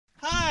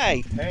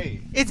Hi.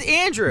 Hey. It's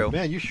Andrew.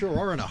 Man, you sure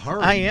are in a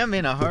hurry. I am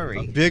in a hurry.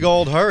 A big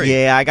old hurry.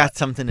 Yeah, I got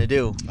something to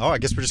do. Oh, I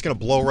guess we're just going to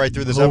blow right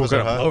through this We're episode,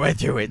 gonna huh? blow right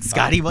through it.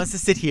 Scotty wants to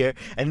sit here,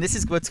 and this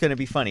is what's going to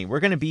be funny. We're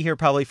going to be here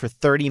probably for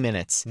 30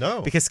 minutes.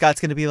 No. Because Scott's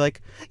going to be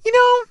like,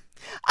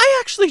 I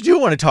actually do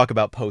want to talk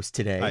about Post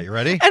today. All right, you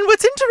ready? And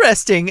what's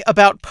interesting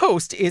about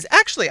Post is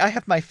actually I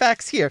have my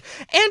facts here.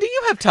 Andy,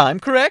 you have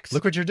time, correct?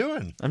 Look what you're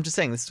doing. I'm just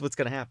saying this is what's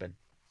going to happen.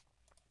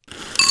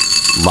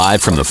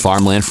 Live from the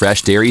Farmland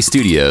Fresh Dairy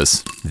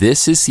Studios,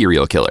 this is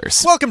Serial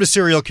Killers. Welcome to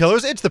Serial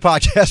Killers. It's the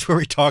podcast where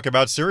we talk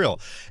about cereal.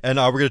 And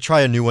we're going to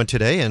try a new one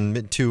today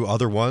and two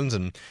other ones.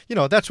 And,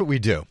 that's what we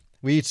do.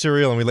 We eat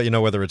cereal and we let you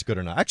know whether it's good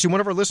or not. Actually,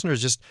 one of our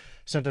listeners just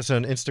sent us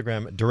an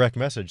Instagram direct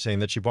message saying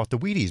that she bought the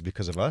Wheaties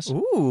because of us.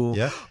 Ooh.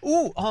 Yeah.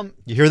 Ooh.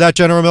 You hear that,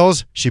 General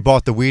Mills? She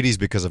bought the Wheaties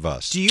because of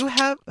us. Do you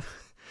have...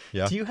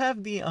 Yeah. Do you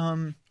have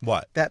the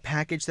What? that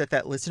package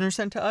that listener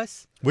sent to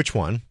us? Which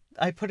one?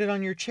 I put it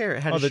on your chair.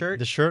 It had a shirt.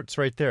 The shirt's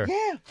right there.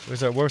 Yeah.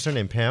 What was her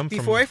name? Pam?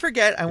 Before I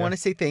forget, I want to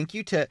say thank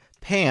you to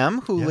Pam,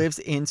 who lives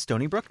in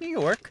Stony Brook, New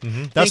York.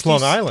 Mm-hmm. That's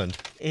Long Island.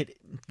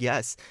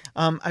 Yes.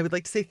 I would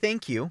like to say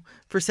thank you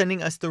for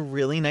sending us the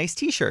really nice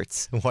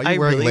T-shirts. Why are you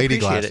wearing really lady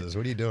appreciate glasses?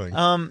 What are you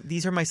doing?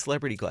 These are my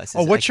celebrity glasses.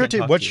 Oh, what shirt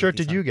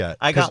did you get?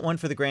 I got one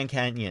for the Grand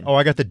Canyon. Oh,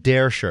 I got the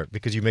Dare shirt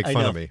because you make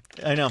fun of me.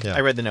 I know. Yeah.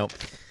 I read the note.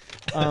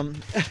 All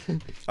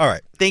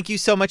right. Thank you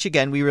so much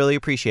again. We really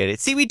appreciate it.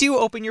 See, we do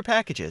open your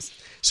packages.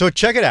 So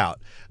check it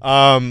out.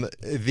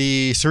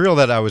 The cereal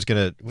that I was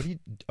gonna.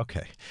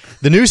 Okay.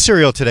 The new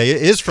cereal today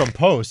is from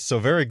Post, so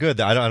very good.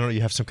 I don't know.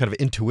 You have some kind of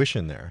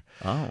intuition there.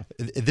 Oh.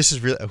 This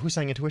is real. Who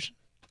sang Intuition?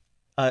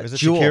 Is it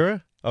Jewel.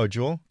 Shakira? Oh,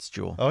 Jewel. It's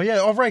Jewel. Oh yeah.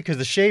 Oh right, because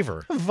the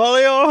shaver. Follow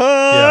your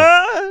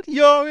heart,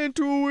 your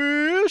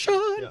intuition.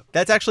 Yeah.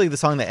 That's actually the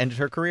song that ended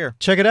her career.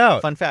 Check it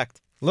out. Fun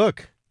fact.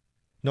 Look.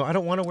 No, I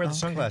don't want to wear the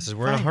sunglasses.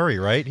 We're in a hurry,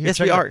 right? Here, yes,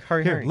 we are.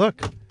 Hurry.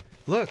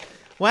 Look.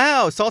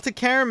 Wow, salted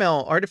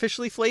caramel,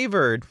 artificially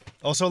flavored.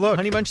 Also, look.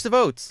 Honey Bunches of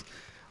Oats.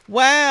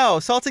 Wow,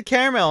 salted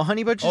caramel,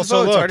 Honey Bunches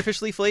of Oats,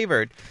 artificially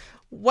flavored.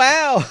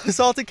 Wow,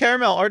 salted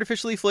caramel,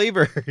 artificially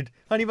flavored.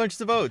 Honey Bunches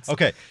of Oats.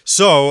 Okay,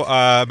 so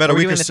about a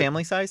week doing or the so,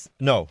 family size?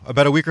 No,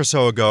 about a week or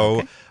so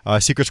ago,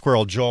 Secret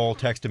Squirrel Joel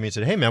texted me and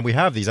said, "Hey man, we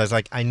have these." I was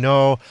like, "I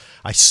know,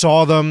 I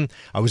saw them.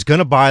 I was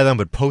gonna buy them,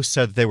 but Post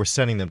said that they were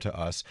sending them to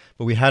us,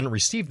 but we hadn't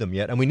received them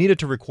yet, and we needed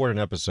to record an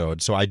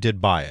episode, so I did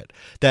buy it.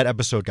 That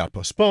episode got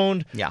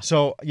postponed. Yeah.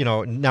 So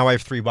now I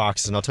have 3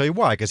 boxes, and I'll tell you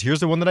why. Because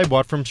here's the one that I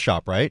bought from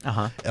ShopRite.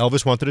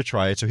 Elvis wanted to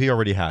try it, so he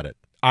already had it.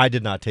 I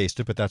did not taste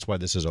it, but that's why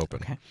this is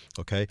open.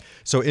 Okay.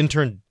 So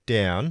intern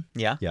Dan,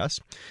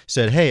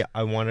 said, "Hey,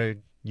 I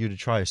wanted you to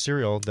try a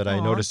cereal that I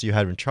noticed you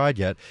hadn't tried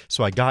yet,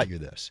 so I got you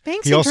this."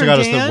 Thanks, he also Intern got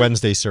us Dan. the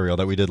Wednesday cereal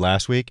that we did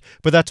last week,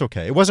 but that's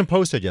okay. It wasn't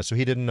posted yet, so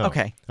he didn't know.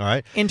 Okay. All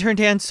right. Intern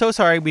Dan, so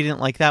sorry we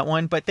didn't like that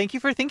one, but thank you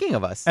for thinking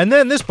of us. And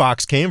then this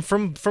box came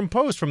from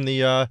Post, from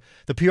the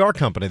PR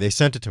company. They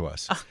sent it to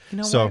us.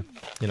 What?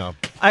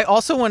 I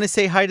also want to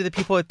say hi to the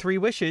people at 3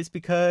 Wishes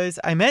because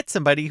I met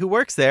somebody who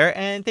works there,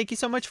 and thank you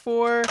so much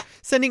for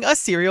sending us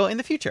cereal in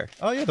the future.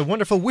 Oh, yeah, the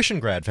wonderful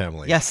Wishengrad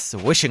family. Yes,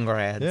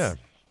 Wishengrads. Yeah.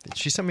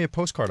 She sent me a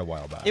postcard a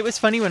while back. It was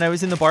funny when I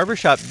was in the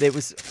barbershop. It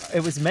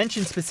was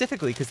mentioned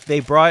specifically because they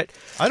brought...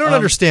 I don't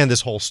understand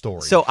this whole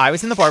story. So I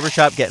was in the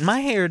barbershop getting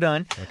my hair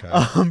done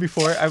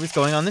before I was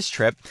going on this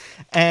trip.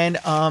 And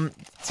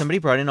somebody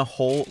brought in a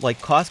whole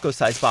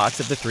Costco-sized box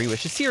of the 3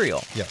 Wishes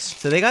cereal. Yes.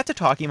 So they got to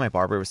talking. My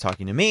barber was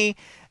talking to me.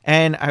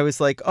 And I was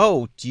like,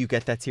 "Oh, do you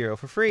get that cereal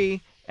for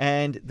free?"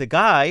 And the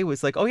guy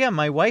was like, "Oh, yeah,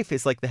 my wife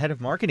is the head of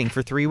marketing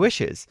for 3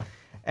 Wishes."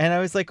 And I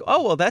was like,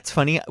 "Oh, well, that's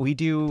funny.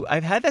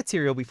 I've had that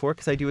cereal before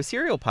because I do a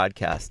cereal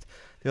podcast."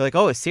 They're like,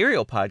 "Oh, a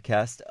cereal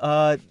podcast?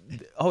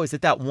 Is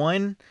it that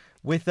one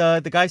with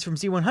the guys from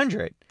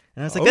Z100?"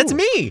 And I was like, "That's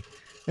me."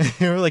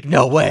 They were like,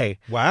 "No way."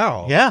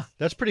 Wow. Yeah.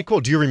 That's pretty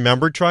cool. Do you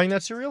remember trying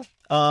that cereal?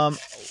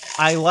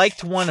 I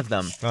liked one of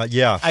them.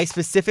 Yeah. I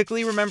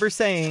specifically remember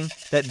saying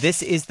that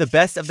this is the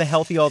best of the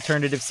healthy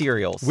alternative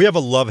cereals. We have a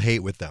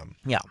love-hate with them.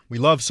 Yeah. We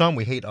love some,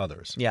 we hate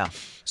others. Yeah.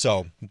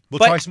 So we'll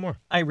try some more.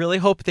 I really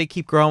hope they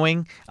keep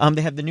growing.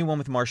 They have the new one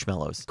with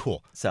marshmallows.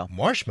 Cool. So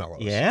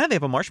marshmallows. Yeah, they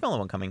have a marshmallow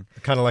one coming.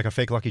 Kind of like a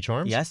fake Lucky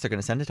Charms? Yes, they're going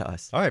to send it to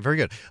us. All right, very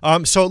good.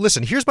 So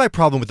listen, here's my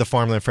problem with the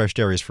Farmland Fresh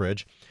Dairies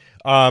fridge.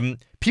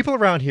 People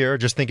around here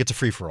just think it's a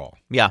free-for-all.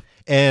 Yeah.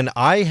 And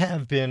I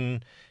have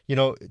been...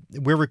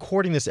 we're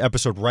recording this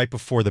episode right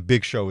before the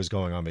big show is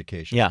going on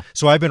vacation. Yeah.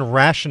 So I've been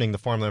rationing the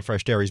Farmland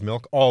Fresh Dairies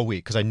milk all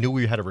week because I knew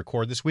we had to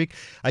record this week.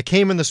 I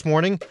came in this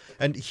morning,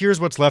 and here's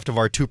what's left of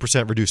our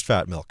 2% reduced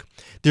fat milk.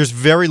 There's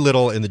very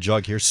little in the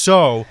jug here,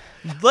 so...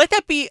 Let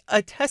that be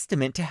a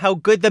testament to how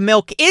good the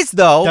milk is,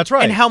 though. That's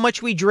right. And how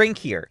much we drink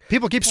here.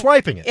 People keep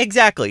swiping it.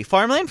 Exactly.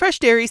 Farmland Fresh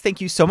Dairies,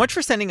 thank you so much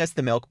for sending us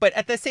the milk. But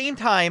at the same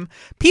time,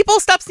 people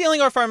stop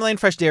stealing our Farmland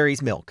Fresh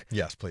Dairies milk.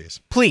 Yes, please.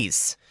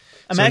 Please.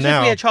 Imagine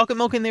if we had chocolate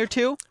milk in there,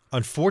 too.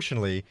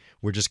 Unfortunately,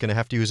 we're just going to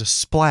have to use a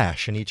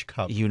splash in each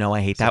cup. You know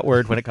I hate that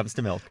word when it comes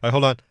to milk. All right,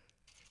 hold on.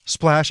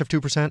 Splash of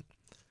 2%.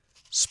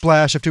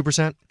 Splash of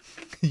 2%.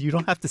 You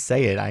don't have to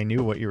say it. I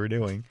knew what you were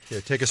doing.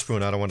 Here, take a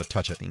spoon. I don't want to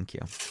touch it. Thank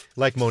you.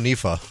 Like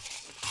Monifa.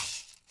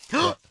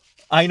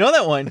 I know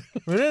that one.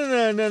 No.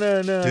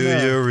 Do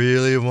you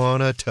really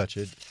want to touch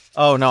it?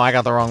 Oh, no, I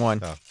got the wrong one.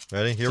 Oh,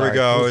 ready? Here we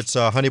go. It's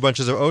Honey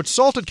Bunches of Oats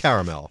salted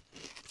caramel.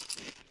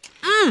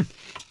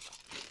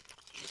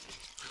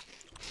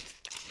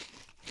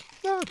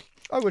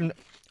 I wouldn't.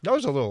 That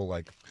was a little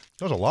that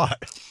was a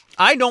lot.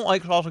 I don't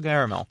like salted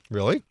caramel.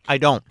 Really? I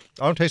don't.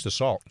 I don't taste the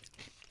salt.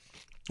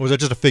 Or was that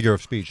just a figure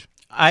of speech?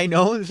 I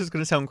know this is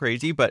going to sound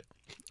crazy, but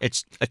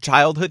it's a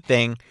childhood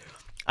thing.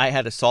 I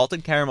had a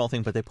salted caramel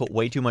thing, but they put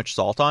way too much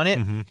salt on it.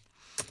 Mm-hmm.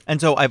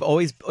 And so I've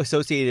always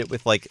associated it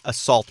with like a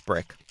salt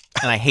brick.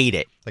 And I hate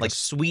it. like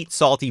sweet,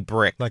 salty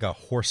brick. Like a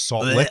horse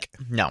salt lick?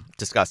 No,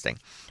 disgusting.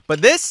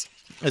 But this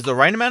is the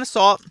right amount of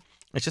salt.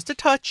 It's just a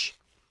touch,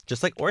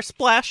 or a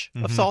splash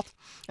of salt.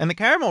 And the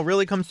caramel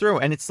really comes through,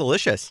 and it's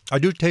delicious. I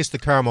do taste the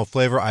caramel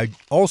flavor. I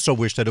also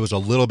wish that it was a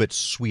little bit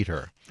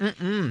sweeter.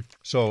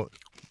 So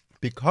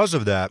because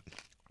of that,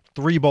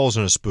 3 bowls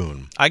and a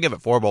spoon. I give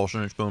it 4 bowls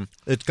and a spoon.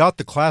 It's got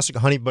the classic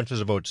Honey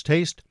Bunches of Oats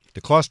taste,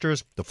 the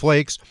clusters, the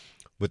flakes,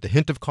 with the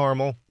hint of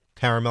caramel,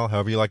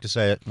 however you like to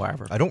say it.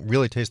 Whatever. I don't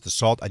really taste the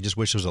salt. I just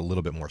wish it was a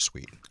little bit more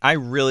sweet. I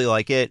really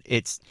like it.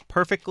 It's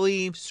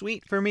perfectly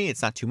sweet for me.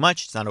 It's not too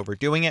much. It's not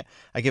overdoing it.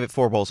 I give it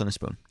 4 bowls and a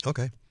spoon.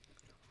 Okay.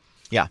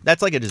 Yeah,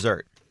 that's like a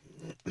dessert.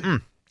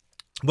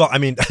 Well, I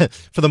mean,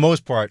 for the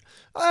most part,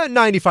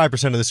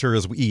 95% of the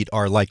cereals we eat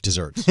are like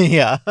desserts.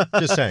 Yeah.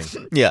 Just saying.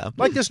 Yeah.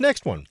 Like this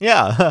next one.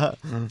 Yeah.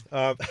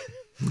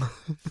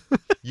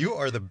 You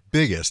are the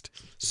biggest.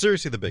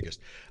 Seriously, the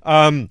biggest.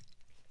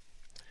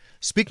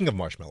 Speaking of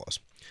marshmallows.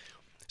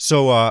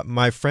 So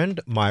my friend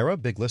Myra,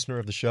 big listener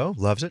of the show,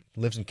 loves it.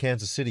 Lives in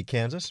Kansas City,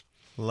 Kansas.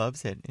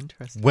 Loves it.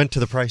 Interesting. Went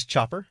to the Price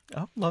Chopper.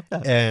 Oh, love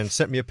that. And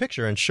sent me a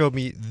picture and showed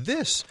me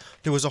this.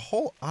 There was a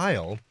whole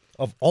aisle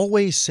of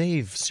Always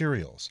Save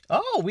cereals.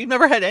 Oh, we've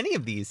never had any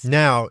of these.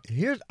 Now,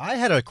 I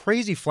had a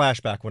crazy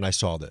flashback when I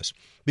saw this.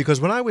 Because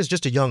when I was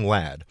just a young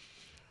lad,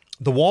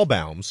 the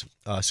Wallbaum's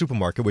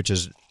supermarket, which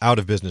is out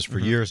of business for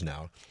years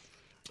now,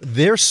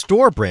 their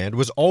store brand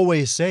was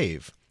Always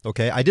Save.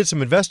 Okay, I did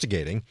some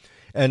investigating,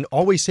 and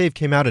Always Save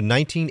came out in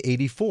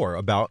 1984,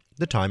 about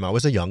the time I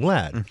was a young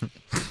lad.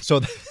 So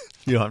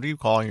you don't have to keep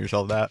calling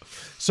yourself that.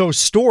 So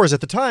stores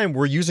at the time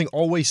were using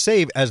Always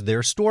Save as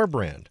their store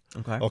brand.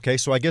 Okay,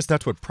 so I guess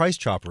that's what Price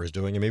Chopper is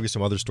doing, and maybe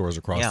some other stores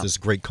across this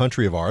great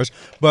country of ours.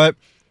 But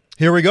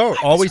here we go.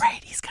 I was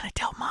right. He's going to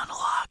tell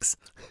monologues.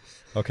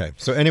 Okay,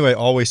 so anyway,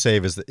 Always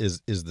Save is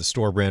the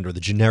store brand, or the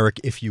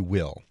generic, if you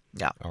will.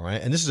 Yeah. All right,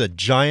 and this is a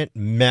giant,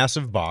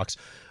 massive box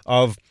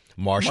of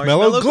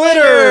Mashmallow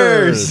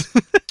Glitters!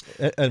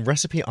 And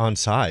recipe on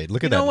side.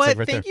 Look at that. You know what?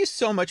 Right Thank there. you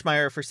so much,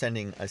 Myra, for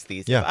sending us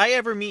these. Yeah. If I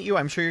ever meet you,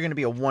 I'm sure you're going to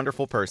be a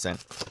wonderful person.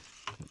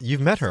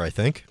 You've met her, I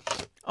think.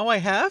 Oh, I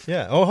have?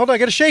 Yeah. Oh, hold on. I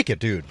got to shake it,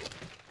 dude.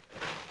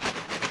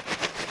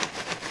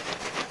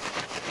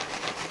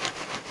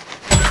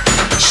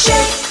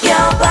 Shake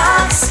your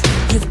box.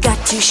 You've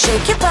got to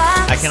shake your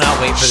box. I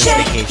cannot wait for this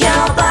shake vacation.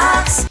 Your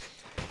box.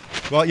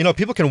 Well, you know,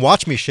 people can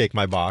watch me shake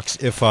my box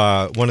if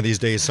one of these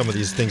days some of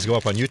these things go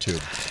up on YouTube.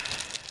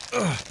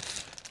 Ugh.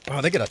 Oh,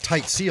 they get a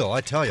tight seal,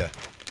 I tell you.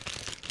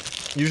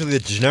 Usually the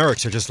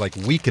generics are just like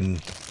weak and...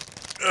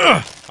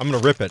 Ugh, I'm going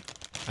to rip it.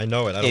 I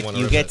know it. I don't want to rip it.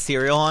 If you get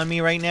cereal on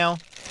me right now...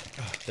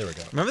 Oh, there we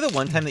go. Remember the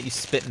one time that you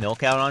spit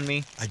milk out on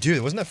me? I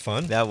do. Wasn't that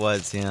fun? That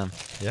was, yeah.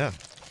 Yeah.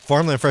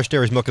 Farmland Fresh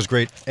Dairy's milk is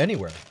great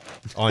anywhere.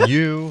 On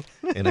you,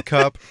 in a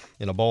cup,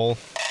 in a bowl.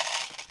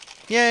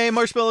 Yay,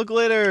 Marshmallow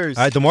Glitters!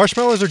 The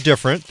marshmallows are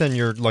different than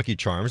your Lucky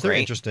Charms. They're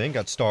Great. Interesting.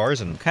 Got stars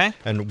and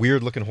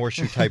weird-looking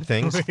horseshoe-type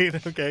things.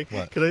 Wait, okay.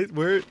 What?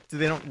 Where do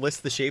they don't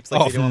list the shapes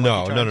like they do on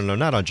no, Lucky Charms? no,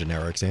 not on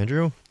generics,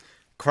 Andrew.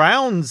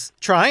 Crowns,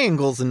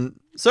 triangles, and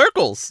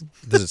circles.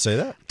 Does it say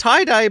that?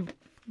 Tie-dye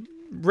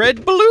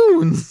red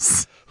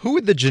balloons. Who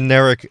would the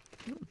generic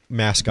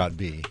mascot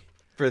be?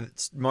 For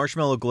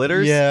Marshmallow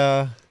Glitters?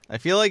 Yeah. I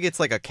feel like it's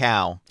like a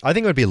cow. I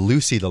think it would be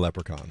Lucy the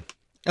leprechaun.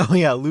 Oh,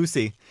 yeah,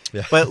 Lucy.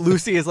 Yeah. But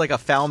Lucy is like a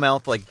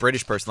foul-mouthed, like,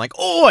 British person. Like,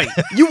 oi,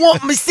 you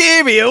want my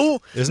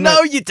cereal?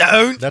 You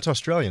don't. That's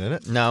Australian, isn't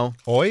it? No.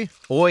 Oi?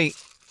 Oi.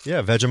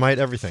 Yeah, Vegemite,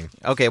 everything.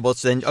 Okay, well,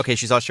 then,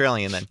 she's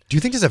Australian then. Do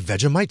you think there's a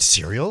Vegemite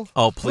cereal?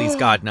 Oh, please,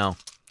 God, no.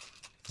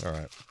 All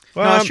right.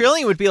 Well, no,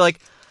 Australian would be like,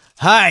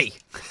 hi.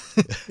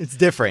 It's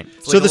different.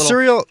 It's so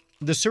like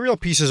the cereal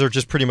pieces are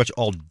just pretty much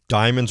all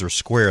diamonds or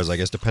squares, I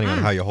guess, depending on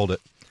how you hold it.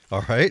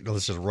 All right,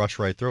 let's just rush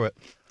right through it.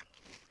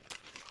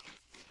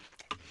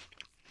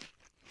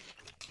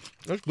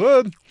 That's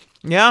good.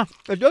 Yeah.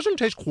 It doesn't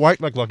taste quite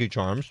like Lucky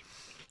Charms.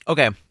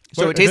 Okay.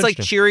 So But it tastes like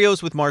interesting.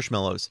 Cheerios with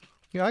marshmallows.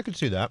 Yeah, I could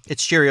see that.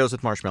 It's Cheerios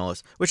with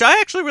marshmallows, which I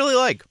actually really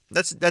like.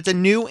 That's a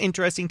new,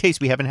 interesting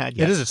taste we haven't had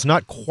yet. It is. It's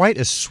not quite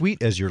as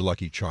sweet as your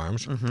Lucky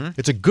Charms. Mm-hmm.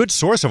 It's a good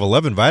source of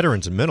 11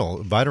 vitamins and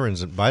minerals.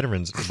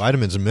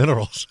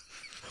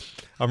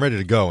 I'm ready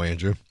to go,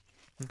 Andrew.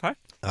 Okay.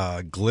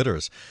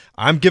 Glitters.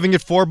 I'm giving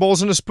it 4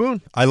 bowls and a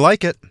spoon. I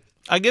like it.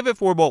 I give it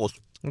 4 bowls.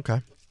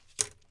 Okay.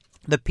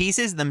 The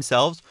pieces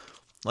themselves,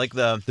 like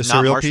the not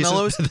cereal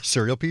marshmallows. pieces? The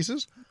cereal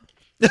pieces?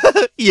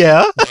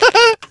 Yeah.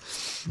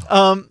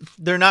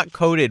 They're not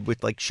coated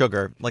with like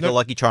sugar, like a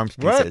Lucky Charms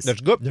pieces. Right,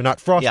 that's good. They're not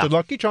frosted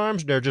Lucky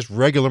Charms. They're just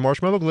regular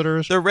marshmallow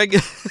glitters. They're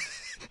regular.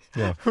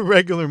 Yeah.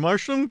 Regular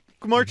marshmallow.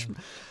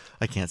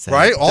 I can't say.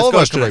 Right? It. All of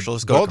us commercial.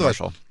 Let's go to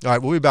commercial. All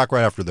right, we'll be back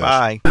right after this.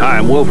 Bye. Hi,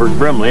 I'm Wilford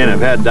Brimley, and I've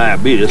had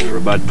diabetes for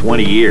about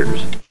 20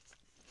 years.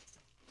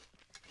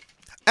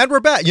 And we're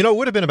back. You know, it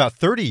would have been about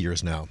 30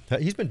 years now.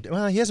 He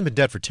hasn't been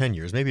dead for 10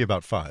 years, maybe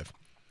about 5.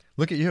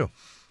 Look at you.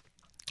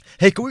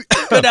 Hey, can we...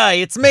 Good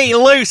day, it's me,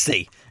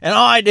 Lucy, and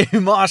I do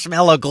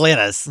Marshmallow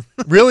Glitters.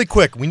 Really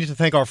quick, we need to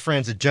thank our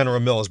friends at General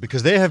Mills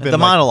because they have been The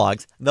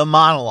monologues.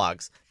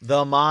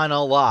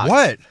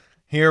 What?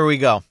 Here we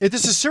go.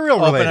 This is cereal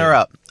related. Open her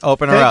up.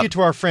 Thank you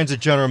to our friends at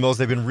General Mills.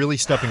 They've been really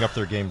stepping up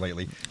their game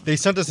lately. They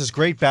sent us this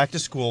great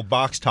back-to-school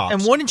box tops.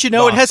 And wouldn't you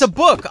know, it has a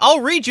book.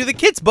 I'll read you the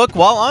kids' book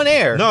while on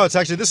air. No,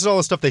 this is all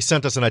the stuff they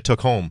sent us and I took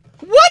home.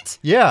 What?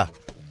 Yeah.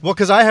 Well,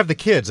 because I have the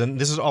kids, and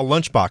this is all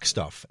lunchbox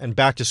stuff and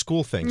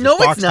back-to-school things. No,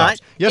 it's not.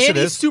 Tops. Yes,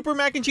 Andy's it is. super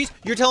mac and cheese.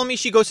 You're telling me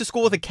she goes to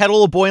school with a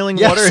kettle of boiling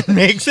water and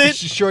makes it?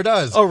 She sure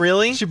does. Oh,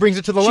 really? She brings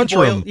it to the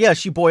lunchroom. Yeah,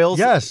 she boils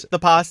the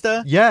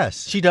pasta?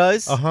 Yes. She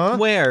does? Uh-huh.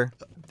 Where?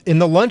 In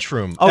the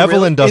lunchroom. Oh,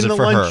 Evelyn really? does In it the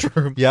for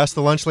lunchroom. her. Yes,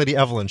 the lunch lady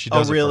Evelyn. She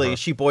does it for really? her.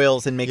 She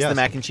boils and makes the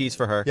mac and cheese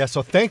for her. Yeah,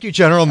 so thank you,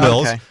 General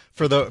Mills, Okay.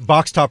 for the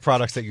box top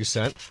products that you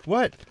sent.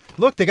 What?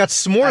 Look, they got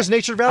s'mores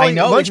Nature Valley I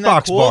know, isn't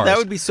that lunchbox cool? bars. That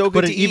would be so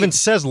good But to it even eat.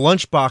 says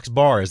lunchbox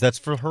bars. That's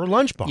for her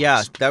lunchbox.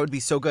 Yeah, that would be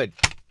so good.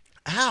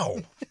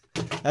 Ow.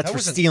 That's for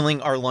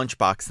stealing our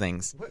lunchbox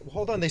things. Wait,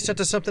 hold on, they sent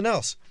us something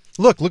else.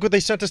 Look what they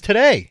sent us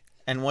today.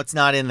 And what's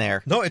not in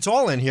there? No, it's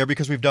all in here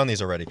because we've done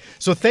these already.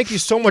 So thank you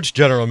so much,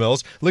 General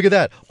Mills. Look at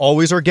that.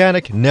 Always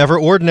organic, never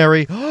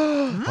ordinary.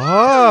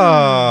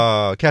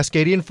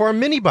 Cascadian Farm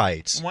mini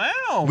bites.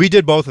 Wow. We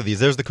did both of these.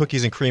 There's the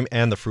cookies and cream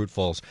and the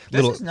Fruitfuls.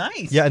 This is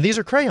nice. Yeah, and these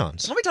are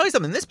crayons. Let me tell you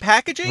something. This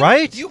packaging,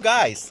 Right? You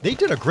guys. They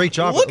did a great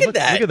job. Look at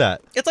that. Look at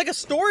that. It's like a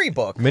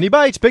storybook. Mini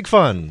bites, big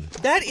fun.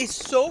 That is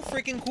so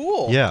freaking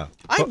cool. Yeah.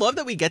 I love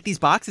that we get these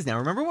boxes now.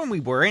 Remember when we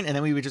weren't and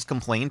then we would just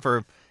complain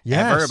for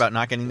Yes. ever about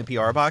not getting the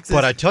PR boxes?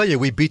 But I tell you,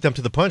 we beat them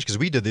to the punch because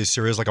we did these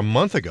cereals like a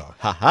month ago.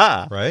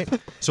 Ha-ha. Right?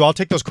 So I'll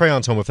take those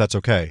crayons home if that's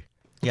okay.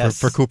 Yes.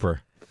 For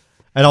Cooper.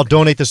 And I'll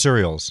donate the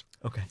cereals.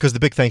 Okay. Because the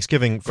big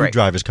Thanksgiving food Great.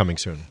 drive is coming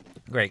soon.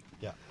 Great.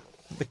 Yeah.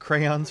 The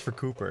crayons for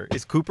Cooper.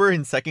 Is Cooper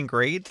in 2nd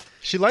grade?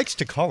 She likes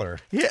to color.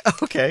 Yeah,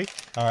 okay.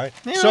 All right.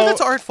 You know,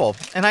 that's artful.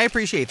 And I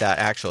appreciate that,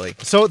 actually.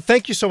 So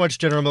thank you so much,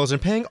 General Mills,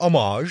 and paying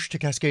homage to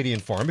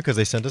Cascadian Farm because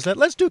they sent us that.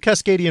 Let's do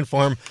Cascadian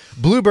Farm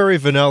Blueberry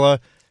Vanilla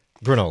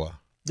Granola.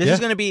 This is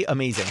going to be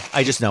amazing.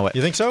 I just know it.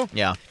 You think so?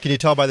 Yeah. Can you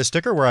tell by the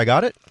sticker where I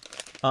got it?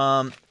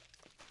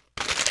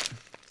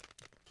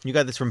 You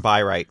got this from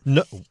Buy Right.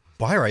 No.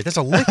 Buy Right? That's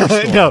a liquor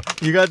store. No,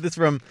 you got this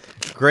from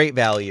Great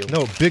Value.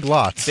 No, Big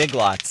Lots. Big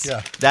Lots.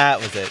 Yeah.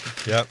 That was it.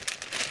 Yep.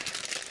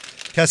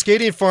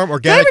 Cascadian Farm Did I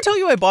organic. ever tell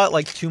you I bought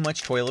like too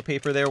much toilet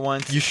paper there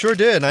once? You sure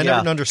did, and I Yeah.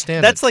 never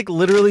understand That's it. like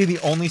literally the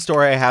only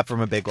story I have from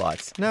a Big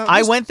Lots. No, I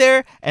this- went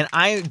there and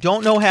I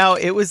don't know how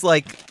it was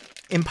like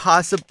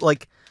impossible.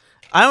 Like,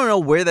 I don't know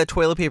where that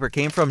toilet paper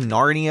came from,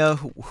 Narnia,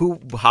 who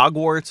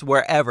Hogwarts,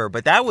 wherever.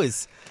 But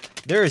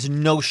there is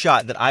no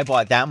shot that I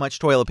bought that much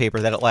toilet paper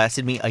that it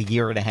lasted me a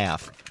year and a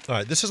half. All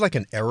right, this is like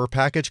an error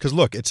package because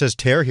look, it says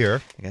tear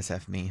here, I guess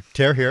F me.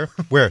 tear here.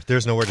 Where?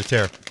 There's nowhere to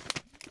tear.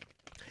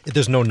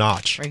 There's no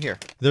notch. Right here.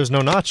 There's no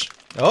notch.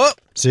 Oh!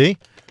 See?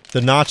 The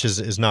notch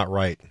is not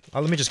right.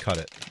 Let me just cut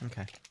it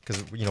Okay.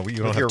 because you don't With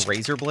have your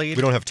razor blade?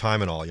 we don't have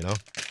time and all. You know.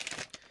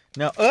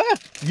 No.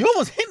 You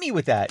almost hit me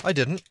with that. I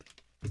didn't.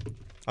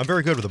 I'm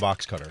very good with a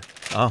box cutter.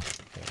 Oh.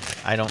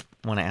 I don't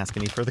want to ask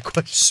any further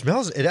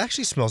questions. It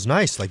actually smells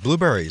nice, like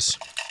blueberries.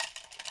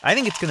 I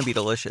think it's going to be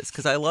delicious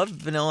because I love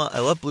vanilla. I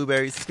love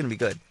blueberries. It's going to be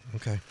good.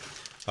 Okay.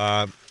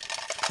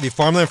 The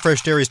Farmland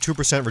Fresh Dairy's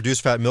 2%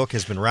 reduced fat milk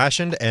has been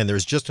rationed, and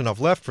there's just enough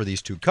left for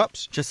these 2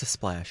 cups. Just a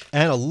splash.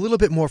 And a little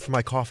bit more for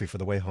my coffee for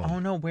the way home. Oh,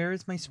 no. Where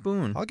is my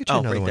spoon? I'll get you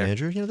another right one, there.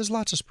 Andrew. You know, there's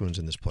lots of spoons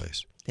in this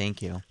place.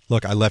 Thank you.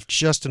 Look, I left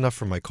just enough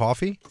for my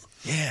coffee.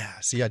 Yeah,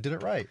 see, I did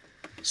it right.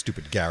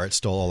 Stupid Garrett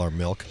stole all our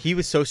milk. He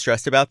was so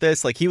stressed about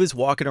this. Like, he was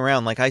walking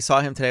around. Like, I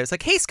saw him today. I was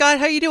like, hey, Scott,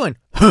 how you doing?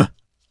 Huh.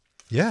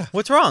 Yeah,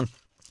 What's wrong?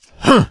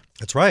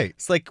 that's right.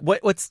 It's like,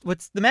 what's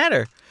the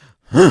matter?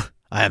 Huh.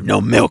 I have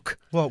no milk.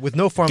 Well, with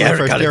no Farmland Garrett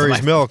Fresh got into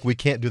Dairy's my- milk, we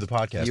can't do the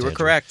podcast. You were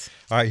Andrew. correct.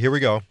 All right, here we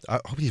go. I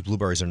hope these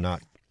blueberries are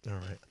not. All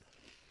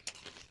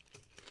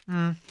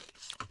right.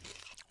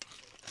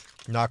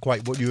 Not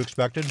quite what you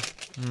expected.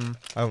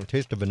 I don't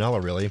taste the vanilla,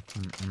 really.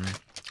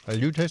 I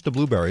do taste the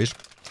blueberries,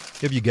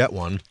 if you get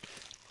one.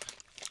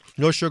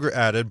 No sugar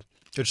added.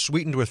 It's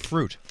sweetened with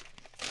fruit.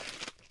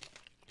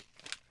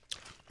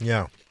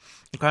 Yeah.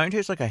 It kind of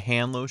tastes like a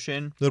hand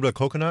lotion A little bit of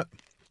coconut.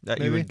 that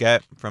you Maybe. would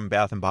get from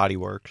Bath and Body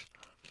Works.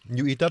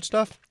 You eat that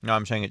stuff? No,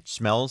 I'm saying it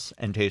smells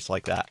and tastes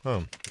like that.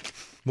 Oh.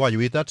 Why,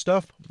 you eat that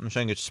stuff? I'm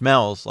saying it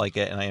smells like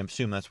it, and I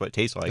assume that's what it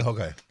tastes like.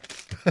 Okay.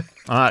 I'm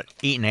not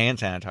eating hand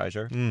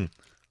sanitizer.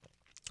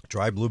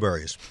 Dry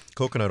blueberries,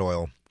 coconut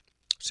oil,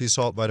 sea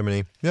salt, vitamin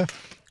E. Yeah.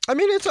 I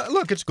mean,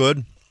 it's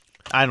good.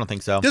 I don't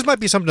think so. This might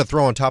be something to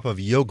throw on top of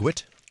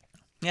yogurt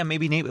Yeah,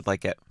 maybe Nate would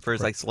like it for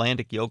his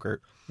Icelandic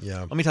yogurt.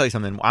 Yeah. Let me tell you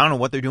something. I don't know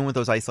what they're doing with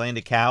those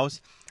Icelandic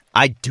cows.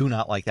 I do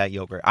not like that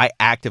yogurt. I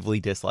actively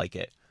dislike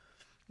it.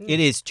 It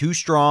is too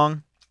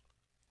strong.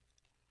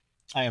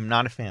 I am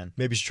not a fan.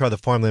 Maybe you should try the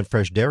Farmland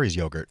Fresh Dairies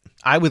yogurt.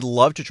 I would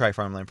love to try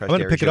Farmland Fresh Dairies I'm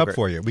going to pick it up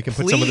for you. We can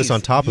put some of this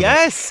on top of it.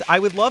 Yes, I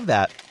would love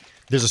that.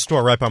 There's a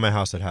store right by my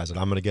house that has it.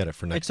 I'm going to get it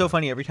for next It's so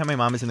funny. Every time my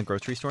mom is in the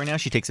grocery store now,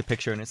 she takes a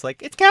picture and it's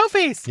like, it's cow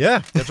face.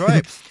 Yeah, that's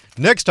right.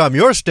 Next time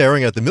you're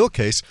staring at the milk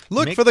case,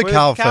 look for the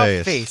cow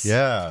face.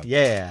 Yeah.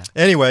 Yeah.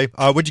 Anyway,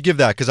 what'd you give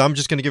that? Because I'm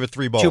just going to give it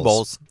 3 bowls. 2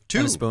 bowls. 2.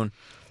 And a spoon.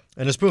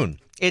 And a spoon.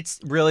 It's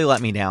really let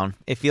me down.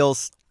 It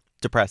feels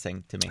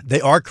depressing to me. They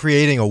are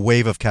creating a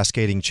wave of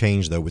cascading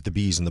change, though, with the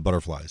bees and the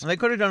butterflies. They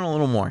could have done a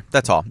little more.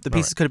 That's all. The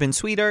pieces could have been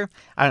sweeter.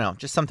 I don't know.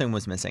 Just something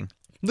was missing.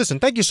 Listen,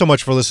 thank you so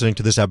much for listening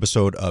to this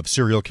episode of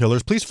Serial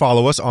Killers. Please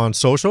follow us on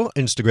social,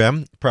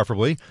 Instagram,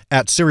 preferably,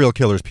 at Serial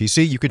Killers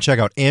PC. You can check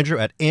out Andrew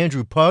at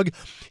Andrew Pug.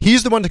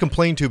 He's the one to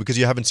complain to because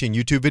you haven't seen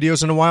YouTube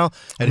videos in a while.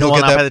 And he'll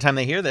get that by the time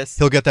they hear this.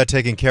 He'll get that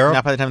taken care of.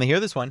 Not by the time they hear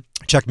this one.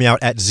 Check me out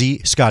at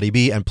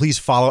ZScottyB. And please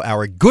follow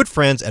our good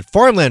friends at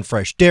Farmland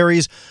Fresh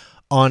Dairies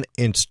on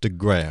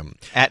Instagram.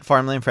 At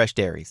Farmland Fresh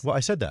Dairies. Well, I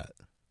said that.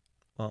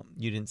 Well,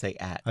 you didn't say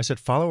at. I said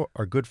follow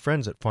our good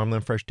friends at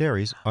Farmland Fresh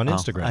Dairies on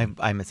Instagram.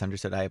 I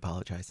misunderstood. I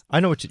apologize. I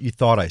know what you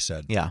thought I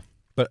said. Yeah.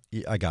 But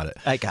I got it.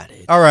 I got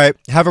it. All right.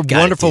 Have a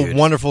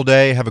wonderful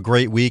day. Have a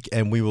great week,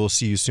 and we will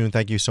see you soon.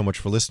 Thank you so much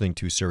for listening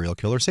to Serial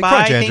Killer. Say bye.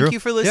 Crunch, Andrew. Thank you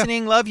for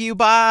listening. Yeah. Love you.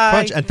 Bye.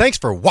 Crunch, and thanks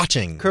for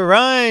watching.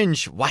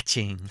 Crunch.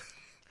 Watching.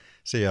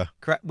 See ya.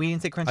 We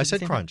didn't say crunch. I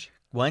said crunch.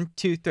 1,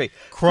 2, 3.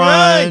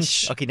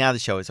 Crunch. Okay, now the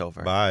show is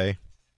over. Bye.